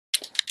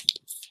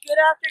Good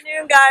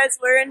afternoon, guys.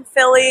 We're in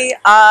Philly.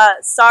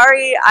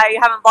 Sorry I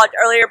haven't vlogged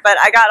earlier, but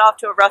I got off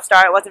to a rough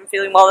start. I wasn't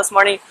feeling well this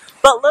morning.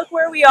 But look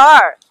where we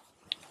are.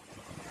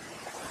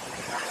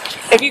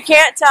 If you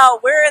can't tell,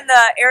 we're in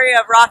the area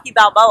of Rocky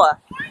Balboa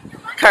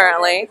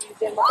currently,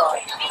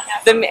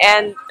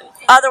 and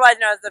otherwise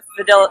known as the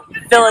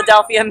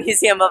Philadelphia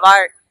Museum of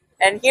Art.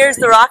 And here's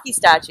the Rocky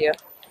statue.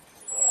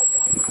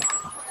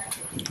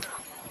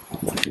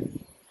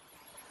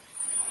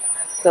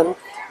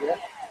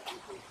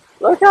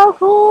 Look how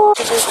cool!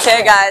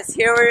 Okay, guys,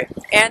 here we're.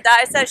 And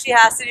Di says she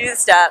has to do the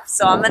steps,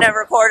 so I'm gonna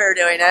record her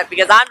doing it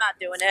because I'm not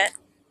doing it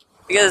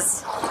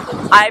because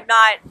I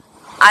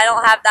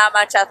don't have that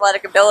much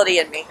athletic ability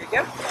in me.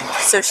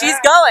 So she's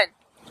going.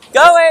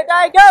 Go,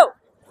 Di, go!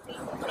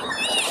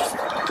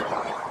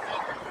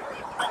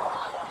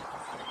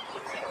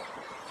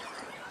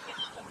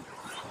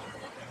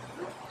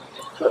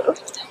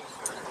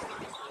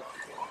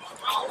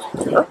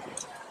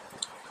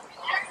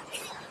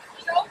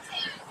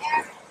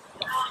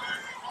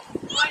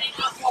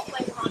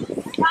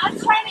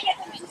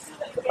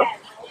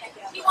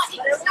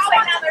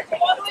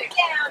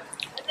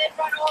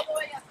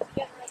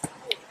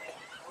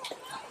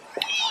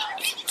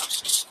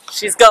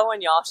 She's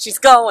going, y'all. She's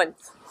going.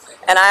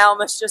 And I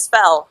almost just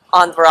fell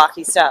on the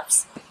Rocky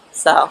steps.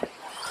 So,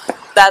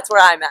 that's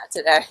where I'm at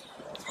today.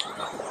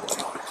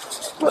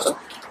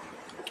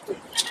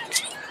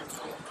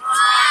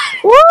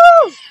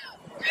 Woo!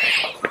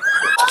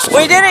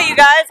 We did it, you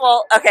guys.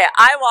 Well, okay,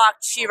 I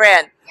walked, she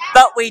ran.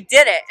 But we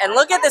did it. And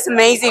look at this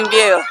amazing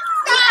view.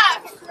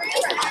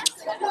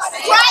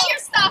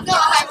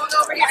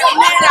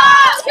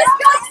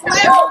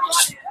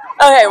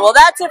 Okay, well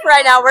that's it for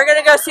right now. We're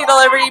going to go see the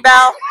Liberty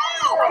Bell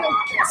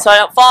so I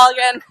don't fall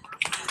again.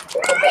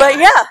 But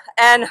yeah,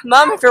 and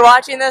Mom, if you're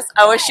watching this,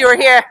 I wish you were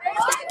here.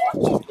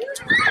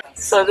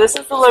 So this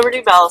is the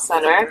Liberty Bell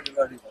Center.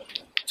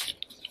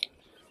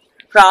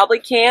 Probably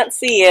can't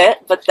see it,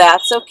 but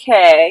that's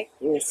okay.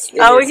 Yes,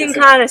 oh, we can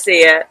kind of see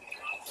it.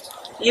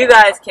 You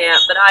guys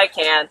can't, but I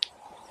can.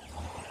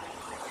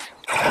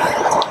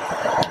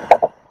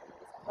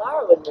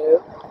 Power would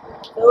move.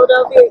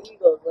 Philadelphia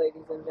Eagles,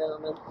 ladies and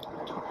gentlemen.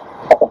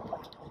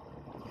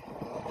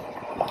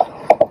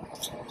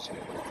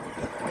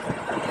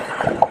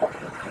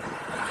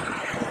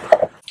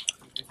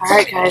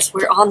 Alright guys,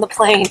 we're on the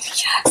plane.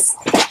 Yes.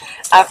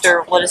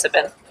 After, what has it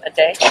been? A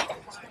day?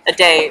 A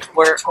day.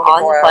 We're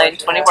on the plane,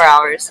 24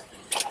 hours.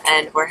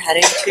 And we're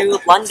heading to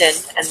London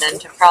and then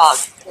to Prague.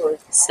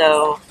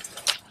 So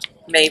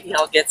maybe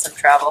I'll get some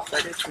travel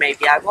footage,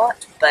 maybe I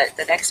won't. But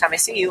the next time I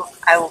see you,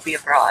 I will be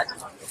abroad.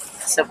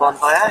 So bon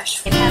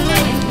voyage.